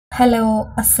Hello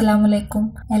അസ്സലാമലൈക്കും.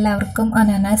 എല്ലാവർക്കും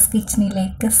അനാനാസ്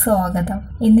കിച്ചണിലേക്ക് സ്വാഗതം.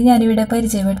 ഇന്ന് ഞാനിവിടെ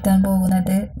പരിചയപ്പെടുത്താൻ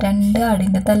പോകുന്നത് 2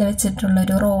 ആടിൻ്റെ തല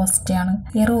വെച്ചിട്ടുള്ളൊരു റോസ്റ്റാണ്.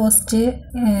 ഈ റോസ്റ്റ്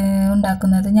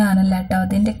ഉണ്ടാക്കുന്നത് ഞാനല്ല കേട്ടോ,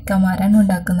 അതിൻ്റെ ഇക്കമാരാണ്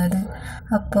ഉണ്ടാക്കുന്നത്.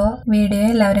 അപ്പോൾ വീഡിയോ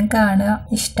എല്ലാവരും കാണുക.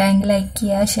 ഇഷ്ടമെങ്കിൽ ലൈക്ക്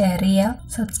ചെയ്യുക, ഷെയർ ചെയ്യുക.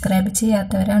 സബ്സ്ക്രൈബ്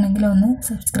ചെയ്യാത്തവരാണെങ്കിൽ ഒന്ന്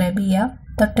സബ്സ്ക്രൈബ് ചെയ്യുക.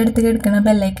 തൊട്ടടുത്ത് കിടക്കുന്ന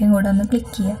ബെല്ലൈക്കൻ കൂടെ ഒന്ന്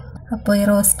ക്ലിക്ക് ചെയ്യുക. അപ്പോൾ ഈ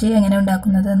റോസ്റ്റ് എങ്ങനെ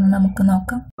ഉണ്ടാക്കുന്നത് എന്ന് നമുക്ക്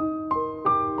നോക്കാം.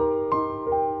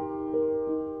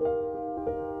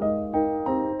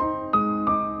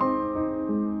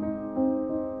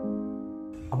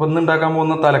 അപ്പോൾ ഇന്ന് ഉണ്ടാക്കാൻ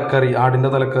പോകുന്ന തലക്കറി, ആടിൻ്റെ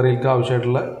തലക്കറിക്ക്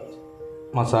ആവശ്യമായിട്ടുള്ള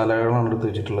മസാലകളാണ് എടുത്ത്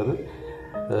വെച്ചിട്ടുള്ളത്.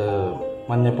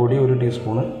 മഞ്ഞൾപ്പൊടി 1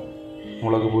 ടീസ്പൂണ്,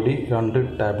 മുളക് പൊടി 2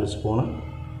 ടേബിൾ സ്പൂണ്,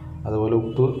 അതുപോലെ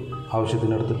ഉപ്പ്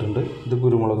ആവശ്യത്തിന് എടുത്തിട്ടുണ്ട്. ഇത്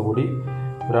കുരുമുളക് പൊടി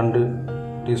 2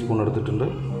 ടീസ്പൂൺ എടുത്തിട്ടുണ്ട്.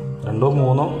 2 or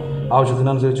 3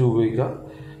 ആവശ്യത്തിനനുസരിച്ച് ഉപയോഗിക്കുക.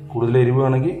 കൂടുതൽ എരിവ്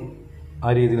വേണമെങ്കിൽ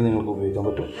ആ രീതിയിൽ നിങ്ങൾക്ക് ഉപയോഗിക്കാൻ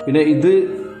പറ്റും. പിന്നെ ഇത്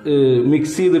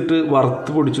മിക്സ് ചെയ്തിട്ട്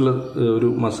വറുത്ത് പൊടിച്ചുള്ള ഒരു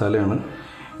മസാലയാണ്.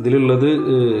 ഇതിലുള്ളത്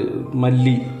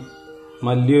മല്ലി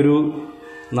ഒരു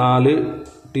 4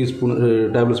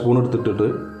 ടേബിൾ സ്പൂൺ എടുത്തിട്ടുണ്ട്.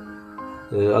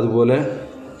 അതുപോലെ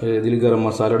ഇതിൽ ഗരം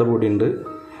മസാലയുടെ പൊടിയുണ്ട്,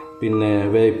 പിന്നെ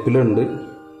വേപ്പിലുണ്ട്,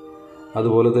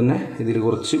 അതുപോലെ തന്നെ ഇതിൽ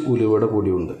കുറച്ച് ഉലുവയുടെ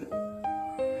പൊടിയുണ്ട്.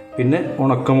 പിന്നെ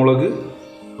ഉണക്കമുളക്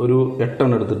ഒരു 8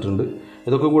 എണ്ണം എടുത്തിട്ടുണ്ട്.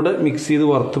 ഇതൊക്കെ കൂടെ മിക്സ് ചെയ്ത്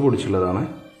വറുത്ത് പൊടിച്ചുള്ളതാണ്.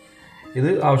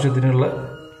 ഇത് ആവശ്യത്തിനുള്ള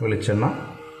വെളിച്ചെണ്ണ,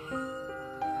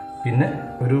 പിന്നെ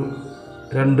ഒരു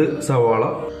 2 സവാള,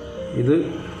 ഇത്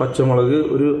പച്ചമുളക്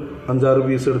ഒരു 5-6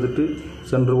 പീസ് എടുത്തിട്ട്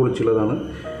സെൻറ്റർ പൊളിച്ചുള്ളതാണ്.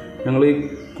 ഞങ്ങൾ ഈ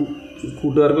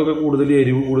കൂട്ടുകാർക്കൊക്കെ കൂടുതൽ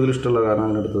എരിവ് കൂടുതൽ ഇഷ്ടമുള്ള കാരണം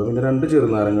അങ്ങനെ എടുത്തത്. പിന്നെ 2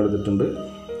 ചെറുനാരങ്ങ എടുത്തിട്ടുണ്ട്.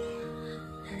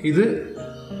 ഇത്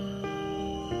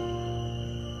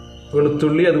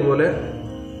വെളുത്തുള്ളി, അതുപോലെ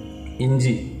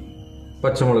ഇഞ്ചി,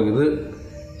 പച്ചമുളക്, ഇത്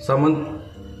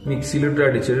മിക്സിയിലിട്ട്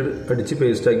അടിച്ച്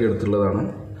പേസ്റ്റാക്കി എടുത്തുള്ളതാണ്.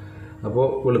 അപ്പോൾ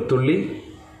വെളുത്തുള്ളി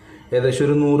ഏകദേശം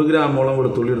ഒരു 100 ഗ്രാമോളം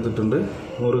വെളുത്തുള്ളി എടുത്തിട്ടുണ്ട്,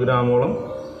 100 ഗ്രാമോളം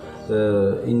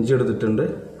ഇഞ്ചി എടുത്തിട്ടുണ്ട്,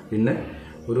 പിന്നെ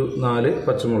ഒരു 4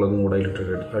 പച്ചമുളകും കൂടെ അതിലിട്ട്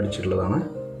അടിച്ചിട്ടുള്ളതാണ്.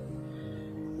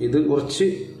 ഇത് കുറച്ച്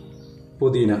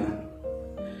പുതിന,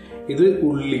 ഇത്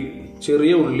ഉള്ളി,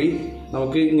 ചെറിയ ഉള്ളി.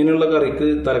 നമുക്ക് ഇങ്ങനെയുള്ള കറിക്ക്,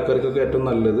 തലക്കറിക്കൊക്കെ ഏറ്റവും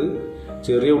നല്ലത്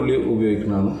ചെറിയ ഉള്ളി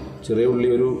ഉപയോഗിക്കുന്നതാണ്. ചെറിയ ഉള്ളി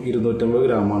ഒരു 250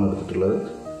 ഗ്രാമാണ് എടുത്തിട്ടുള്ളത്.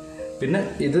 പിന്നെ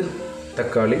ഇത്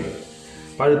തക്കാളി,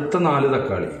 പഴുത്ത 4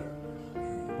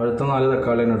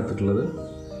 തക്കാളിയാണ് എടുത്തിട്ടുള്ളത്.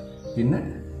 പിന്നെ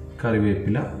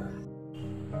കറിവേപ്പില.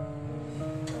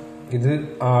 ഇത്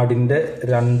ആടിൻ്റെ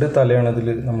 2 തലയാണ് ഇതിൽ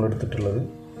നമ്മൾ എടുത്തിട്ടുള്ളത്.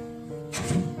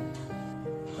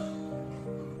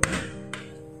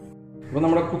 അപ്പോൾ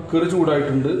നമ്മുടെ കുക്കർ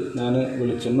ചൂടായിട്ടുണ്ട്. ഞാൻ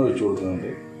വെളിച്ചെണ്ണ ഒഴിച്ചു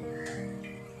കൊടുക്കുന്നുണ്ട്.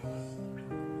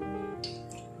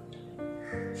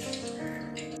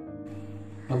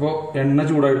 അപ്പോൾ എണ്ണ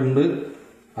ചൂടായിട്ടുണ്ട്.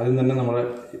 അതിൽ തന്നെ നമ്മുടെ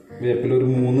വേപ്പില ഒരു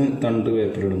 3 തണ്ട്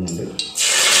വേപ്പില ഇടുന്നുണ്ട്.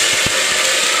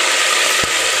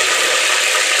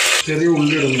 ചെറിയ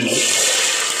ഉള്ളി ഇടുന്നുണ്ട്.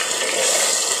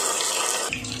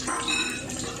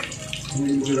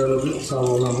 ഇടുന്നത്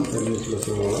സവാളാണ്, എരിഞ്ഞിട്ടുള്ള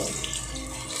സവാള.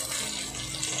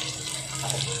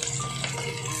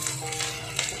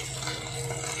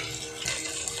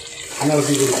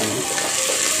 ഇളക്കി കൊടുക്കുന്നത്.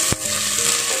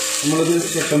 നമ്മളിത്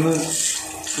പെട്ടെന്ന്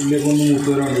ഉള്ളിയൊക്കെ ഒന്ന് മൂത്ത്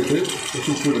വരാൻ വേണ്ടിയിട്ട്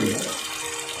കുറച്ച് ഉപ്പ് ഇടുക.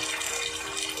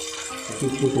 ഉപ്പ്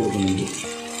ഇട്ട് കൊടുക്കുന്നുണ്ട്.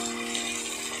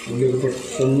 ഉള്ളിയൊക്കെ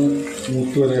പെട്ടെന്ന്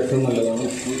മൂത്ത് വരാൻ ഏറ്റവും നല്ലതാണ്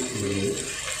ഉപ്പ് ഇടുന്നത്.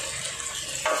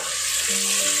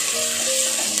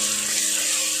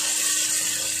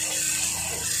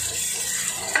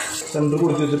 സെൻറ്റർ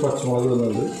കൊടുത്ത് വെച്ച് പച്ചമുളക്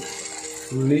ഇടുന്നുണ്ട്.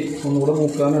 ഉള്ളി ഒന്നുകൂടെ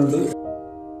മൂക്കാനുണ്ട്.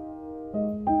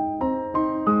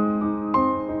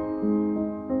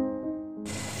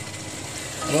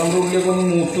 അപ്പോൾ നമ്മുടെ ഉള്ളിയൊക്കെ ഒന്ന്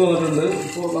മൂത്ത് വന്നിട്ടുണ്ട്.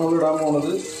 ഇപ്പോൾ നമ്മൾ ഇടാൻ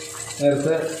പോകുന്നത്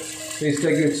നേരത്തെ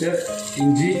പേസ്റ്റാക്കി വെച്ച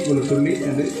ഇഞ്ചി, വെളുത്തുള്ളി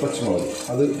ആൻഡ് പച്ചമുളക്,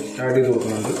 അത് ആഡ് ചെയ്ത്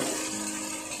കൊടുക്കുന്നുണ്ട്.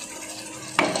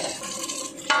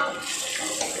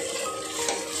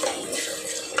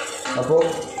 അപ്പോൾ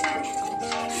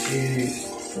ഈ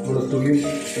വെളുത്തുള്ളിയും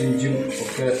ഇഞ്ചിയും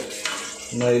ഒക്കെ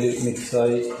ഒന്നതിൽ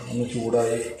മിക്സായി ഒന്ന്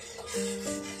ചൂടായി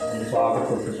ഒന്ന്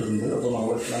പാകപ്പെട്ടിട്ടുണ്ട്. അപ്പോൾ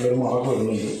നമ്മൾ നല്ലൊരു മണം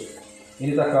വരുന്നുണ്ട്.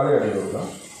 ഇനി തക്കാളി ആഡ് ചെയ്ത് കൊടുക്കാം.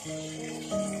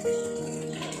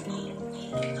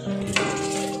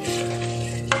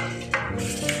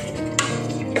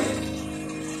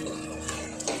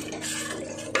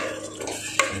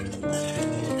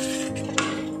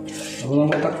 അപ്പോൾ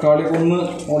നമ്മൾ തക്കാളി ഒന്ന്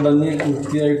ഉടഞ്ഞ്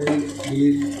വൃത്തിയായിട്ട്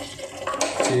ഇതിൽ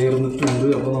ചേർന്നിട്ടുണ്ട്.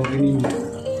 അപ്പോൾ നമുക്കിനി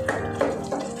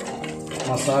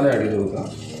മസാല ആഡ് ചെയ്ത് കൊടുക്കാം.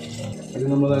 ഇത്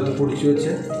നമ്മൾ നേരത്തെ പൊടിച്ച്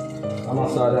വെച്ച് ആ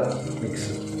മസാല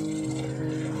മിക്സ്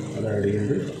അത് ആഡ്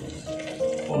ചെയ്ത്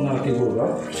ഒന്ന് ഇളക്കി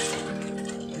കൊടുക്കാം.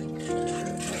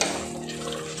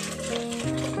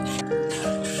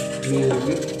 ഇനി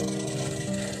ഇതിലേക്ക്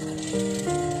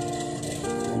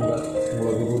നമ്മുടെ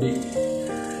പൊടി,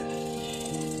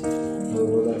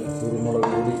 അതുപോലെ കുരുമുളക്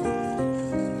പൊടി,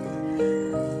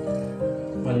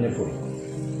 മഞ്ഞൾപ്പൊടി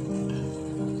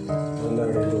എല്ലാം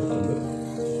ഇവിടെ കൊടുക്കുന്നുണ്ട്.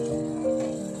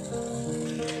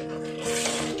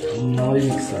 നന്നായി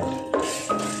മിക്സാണ്.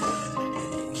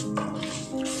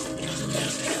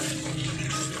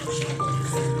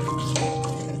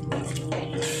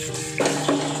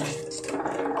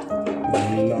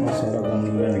 എല്ലാ മസാല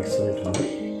നല്ല മിക്സ് ആയിട്ടുണ്ട്.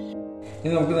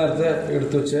 ഇനി നമുക്ക് നേരത്തെ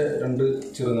എടുത്തു വെച്ച 2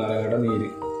 ചെറുനാരങ്ങയുടെ നീര്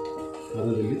അത്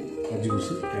ഇതിൽ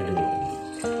ജ്യൂസ് ആഡ് ചെയ്ത്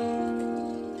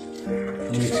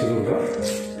മിക്സ് ചെയ്ത് കൊടുക്കുക.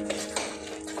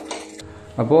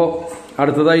 അപ്പോൾ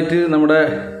അടുത്തതായിട്ട് നമ്മുടെ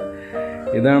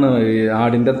ഇതാണ് ഈ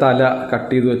ആടിൻ്റെ തല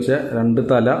കട്ട് ചെയ്ത് വെച്ച 2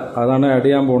 തല, അതാണ് ആഡ്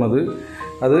ചെയ്യാൻ പോണത്.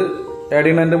 അത് ആഡ്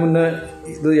ചെയ്യുന്നതിൻ്റെ മുന്നേ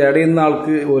ഇത് ആഡ് ചെയ്യുന്ന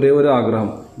ആൾക്ക് ഒരേ ഒരു ആഗ്രഹം,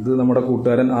 ഇത് നമ്മുടെ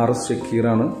കൂട്ടുകാരൻ RS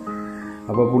ഷക്കീറാണ്.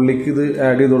 അപ്പോൾ പുള്ളിക്ക് ഇത്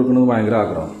ആഡ് ചെയ്ത് കൊടുക്കുന്നത് ഭയങ്കര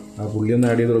ആഗ്രഹം. ആ പുള്ളി ഒന്ന്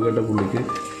ആഡ് ചെയ്ത് കൊടുക്കട്ടെ. പുള്ളിക്ക്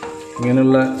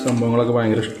ഇങ്ങനെയുള്ള സംഭവങ്ങളൊക്കെ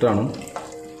ഭയങ്കര ഇഷ്ടമാണ്,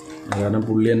 കാരണം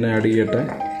പുള്ളി തന്നെ ആഡ് ചെയ്യട്ടെ.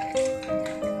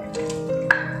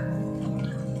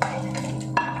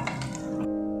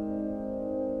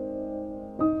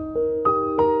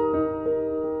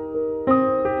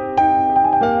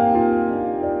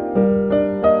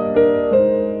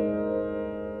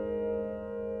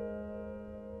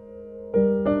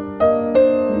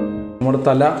 നമ്മുടെ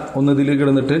തല ഒന്ന് ഇതിൽ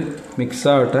കിടന്നിട്ട് മിക്സ്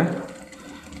ആവട്ടെ.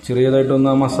 ചെറിയതായിട്ടൊന്ന്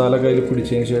ആ മസാല കയ്യിൽ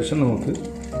പിടിച്ചതിന് ശേഷം നമുക്ക്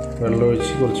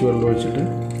കുറച്ച് വെള്ളം ഒഴിച്ചിട്ട്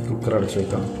കുക്കർ അടച്ചു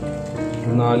വെക്കാം.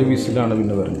 4 വിസിലാണ്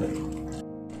പിന്നെ വരേണ്ടത്.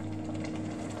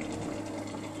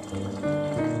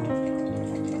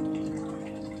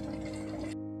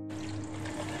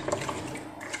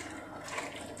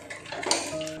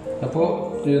 അപ്പോൾ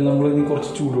നമ്മളിനി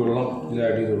കുറച്ച് ചൂടുവെള്ളം ഇതിൽ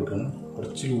ആഡ് ചെയ്ത് കൊടുക്കണം.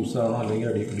 കുറച്ച് ലൂസാണ്, അല്ലെങ്കിൽ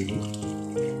അടി പിടിക്കും.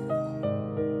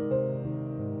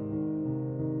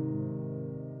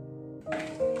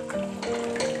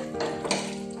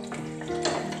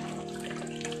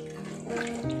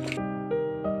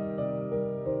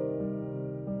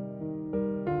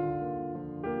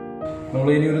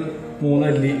 നമ്മളിനി ഒരു 3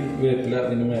 അല്ലി വേപ്പില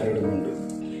ഇതിന് മേലെ ഇടുന്നുണ്ട്.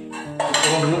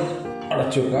 അപ്പോൾ ഒന്ന്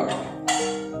അടച്ചു വെക്കാം.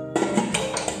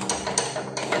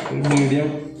 ഒരു മീഡിയം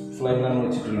ഫ്ലെയിമിലാണ്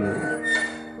വെച്ചിട്ടുള്ളത്.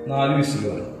 4 വിസിൽ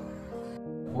വരും.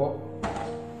 അപ്പോൾ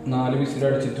 4 വിസിൽ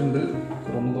അടിച്ചിട്ടുണ്ട്.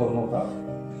 ഒന്ന് തുറന്നു നോക്കാം.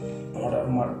 നമ്മുടെ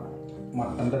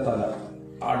മട്ടൻ്റെ തല,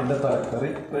 ആടിൻ്റെ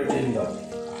തലക്കറി റെഡി ഉണ്ടാവും.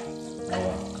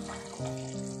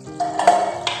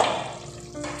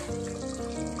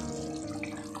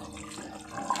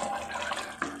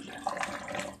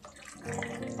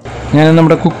 ഞാൻ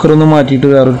നമ്മുടെ കുക്കറൊന്ന് മാറ്റിയിട്ട്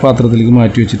വേറൊരു പാത്രത്തിലേക്ക്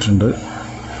മാറ്റി വെച്ചിട്ടുണ്ട്.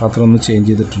 പാത്രം ഒന്ന് ചേഞ്ച്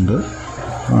ചെയ്തിട്ടുണ്ട്.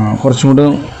 കുറച്ചും കൂടെ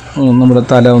നമ്മുടെ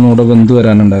തല ഒന്നുകൂടെ വെന്ത്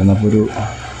വരാനുണ്ടായിരുന്നു. അപ്പോൾ ഒരു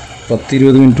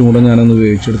 10-20 മിനിറ്റും കൂടെ ഞാനൊന്ന്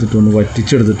വേവിച്ചെടുത്തിട്ട് ഒന്ന്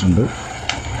വറ്റിച്ചെടുത്തിട്ടുണ്ട്.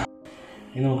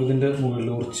 ഇനി നമുക്കിതിൻ്റെ മുകളിൽ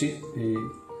കുറച്ച് ഈ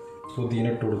പുതിന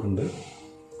ഇട്ട് കൊടുക്കുന്നുണ്ട്.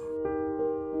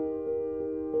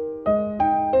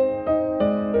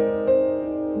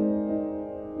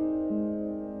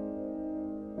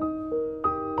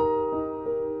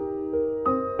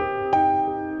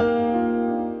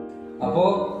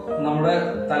 അപ്പോൾ നമ്മുടെ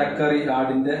തലക്കറി,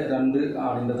 2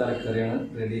 ആടിൻ്റെ തലക്കറിയാണ്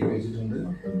റെഡി ആക്കി വെച്ചിട്ടുണ്ട്.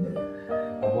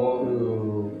 അപ്പോൾ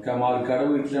കമാൽക്കാട്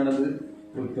വീട്ടിലാണത്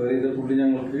പ്രിപ്പയർ ചെയ്ത പുള്ളി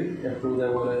ഞങ്ങൾക്ക് എപ്പോഴും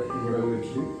ഇതേപോലെ ഇവിടെ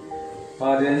വീട്ടിൽ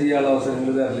പാചകം ചെയ്യാനുള്ള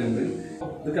അവസരങ്ങൾ തരലുണ്ട്.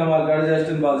 ഇത് കമാൽക്കാട്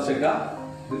ജാസ്റ്റൻ ബാദുഷക്ക,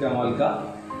 ഇത് കമാൽക്ക.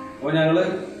 അപ്പോൾ ഞങ്ങൾ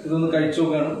ഇതൊന്ന് കഴിച്ചു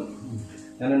നോക്കുകയാണ്.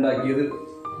 ഞാൻ ഉണ്ടാക്കിയത്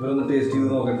ഇവരൊന്ന് ടേസ്റ്റ് ചെയ്ത്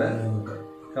നോക്കട്ടെ.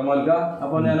 കമാൽക്ക,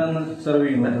 അപ്പോൾ ഞാനൊന്ന് സെർവ്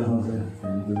ചെയ്യണ്ടേ?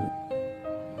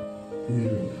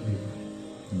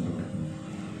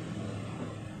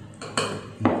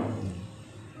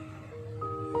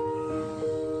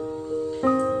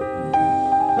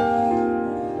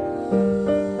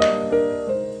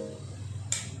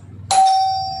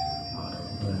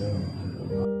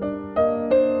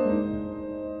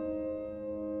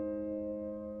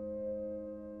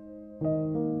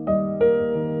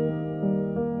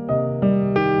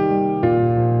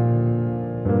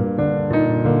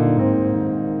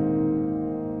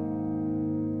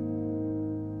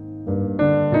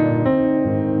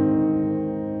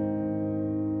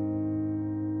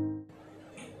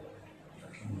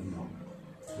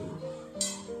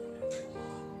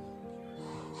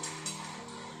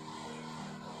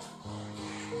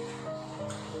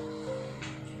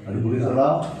 അടിപൊളി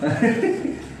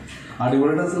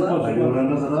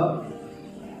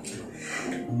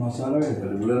മസാല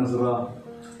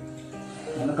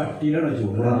നല്ല കട്ടിയിലാണ്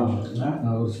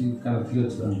കുറച്ച് കലത്തിൽ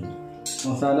വെച്ചതാണ്.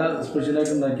 മസാല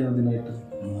സ്പെഷ്യലായിട്ട് ഉണ്ടാക്കിയത് ഇതിനായിട്ട്.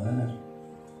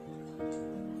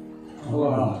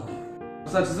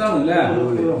 സക്സസ് ആണല്ലേ?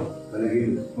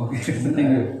 Okay,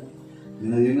 thank you.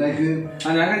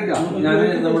 ഞാൻ കഴിക്കാം. ഞാൻ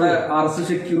നമ്മുടെ RS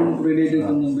ഷക്കീറും റെഡി ആയിട്ട്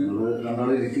വെക്കുന്നുണ്ട്.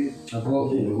 അപ്പോൾ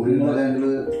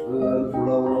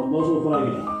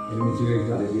ഒരുമിച്ച്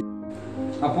കഴിക്കാം.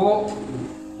 അപ്പോൾ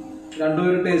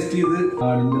രണ്ടുപേരും ടേസ്റ്റ് ചെയ്ത്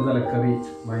ആടിൻ്റെ തലക്കറി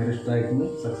ഭയങ്കര ഇഷ്ടമായിരുന്നു,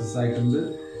 സക്സസ് ആയിട്ടുണ്ട്.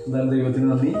 എന്തായാലും ദൈവത്തിന്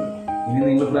നന്ദി. ഇനി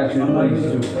നിങ്ങൾ പ്രേക്ഷകരോട്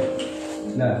പരീക്ഷിച്ചു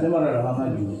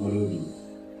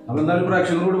അപ്പോൾ എന്തായാലും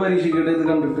പ്രേക്ഷകരോട് പരീക്ഷിക്കട്ടെ, ഇത്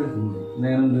കണ്ടിട്ട്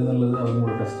എങ്ങനെയുണ്ട് എന്നുള്ളത് അതും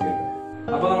കൂടെ ടെസ്റ്റ് ചെയ്യട്ടെ.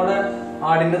 അപ്പോൾ നമ്മുടെ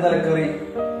ആടിൻ്റെ തലക്കറി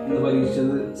ഇന്ന്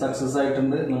പരീക്ഷിച്ചത് സക്സസ്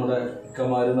ആയിട്ടുണ്ട്. നമ്മുടെ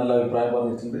ഇക്കമാർ നല്ല അഭിപ്രായം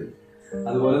പറഞ്ഞിട്ടുണ്ട്.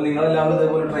 അതുപോലെ നിങ്ങളെല്ലാവരും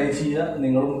ഇതേപോലെ ട്രൈ ചെയ്യുക.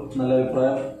 നിങ്ങളും നല്ല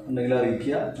അഭിപ്രായം ഉണ്ടെങ്കിൽ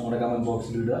അറിയിക്കുക, നമ്മുടെ കമൻറ്റ്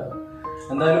ബോക്സിൽ ഇടുക.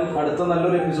 എന്തായാലും അടുത്ത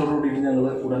നല്ലൊരു എപ്പിസോഡ് കൂടിയിട്ട് ഞങ്ങൾ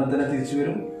ഉടനെ തന്നെ തിരിച്ചു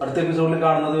വരും. അടുത്ത എപ്പിസോഡിൽ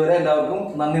കാണുന്നത് വരെ എല്ലാവർക്കും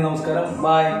നന്ദി, നമസ്കാരം,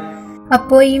 ബായ്.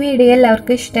 അപ്പോൾ ഈ വീഡിയോ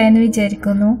എല്ലാവർക്കും ഇഷ്ടമായെന്ന്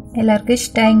വിചാരിക്കുന്നു. എല്ലാവർക്കും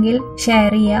ഇഷ്ടമായെങ്കിൽ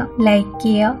ഷെയർ ചെയ്യുക, ലൈക്ക്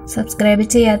ചെയ്യുക, സബ്സ്ക്രൈബ്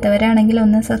ചെയ്യാത്തവരാണെങ്കിൽ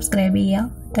ഒന്ന് സബ്സ്ക്രൈബ് ചെയ്യുക.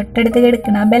 തൊട്ടടുത്ത്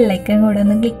കിടക്കുന്ന ബെല്ലൈക്കൺ കൂടെ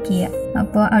ഒന്ന് ക്ലിക്ക് ചെയ്യുക.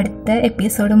 അപ്പോൾ അടുത്ത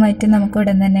എപ്പിസോഡുമായിട്ട് നമുക്ക്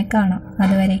ഉടൻ തന്നെ കാണാം.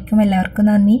 അതുവരേക്കും എല്ലാവർക്കും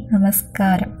നന്ദി,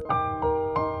 നമസ്കാരം.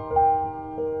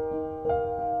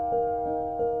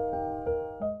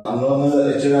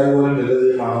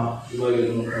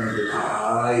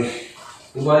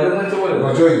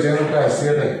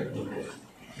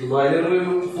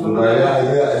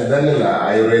 ഇതല്ല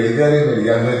ആയുർവേദിക് അറിയുന്നില്ല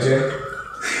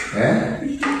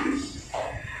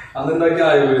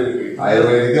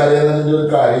ആയുർവേദിക് അറിയാന്നതിന്റെ ഒരു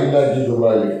കറി ഉണ്ടാക്കി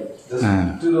ദുബായില്.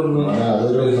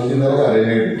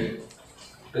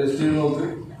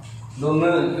 ഇതൊന്ന്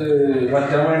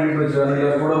വറ്റാൻ വേണ്ടിട്ട് വെച്ചാൽ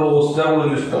കൂടെ റോസ്റ്റാ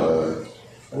കൂടുതൽ ഇഷ്ടമാണ്.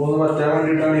 അപ്പോൾ ഒന്ന് വറ്റാൻ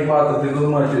വേണ്ടിയിട്ടാണ് ഈ പാത്രത്തിൽ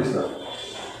ഇതൊന്ന് മാറ്റി വെച്ചത്.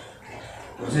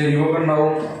 കുറച്ച് എരിവൊക്കെ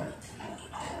ഉണ്ടാവും,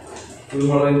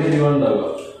 കുരുമുളകിന്റെ എരിവുണ്ടാവുക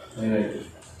മെയിനായിട്ട്.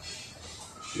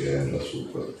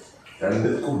 സൂപ്പർ. രണ്ട്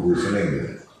കുബൂസിനെങ്കിൽ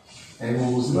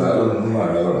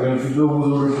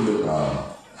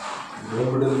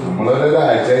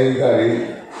നമ്മളൊരാഴ്ച ഈ കറി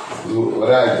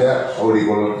ഒരാഴ്ച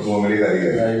ഓടിക്കോളും. നോമിലി കറി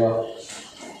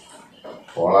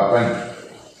ഓളപ്പൻ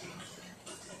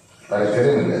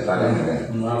തലക്കറിയൊന്നുമില്ല,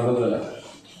 തലമില്ല,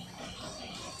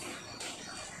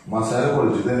 മസാല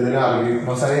പൊളിച്ചിട്ട് എന്തെങ്കിലും അറബി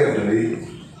മസാല കിട്ടുന്നുണ്ട്. ഈ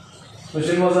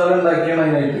സ്പെഷ്യൽ മസാല ഉണ്ടാക്കിയാണ്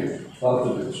അതിനായിട്ട്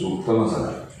വറുത്തിട്ട്. സൂപ്പർ മസാല,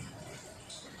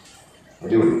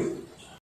 അടിപൊളി.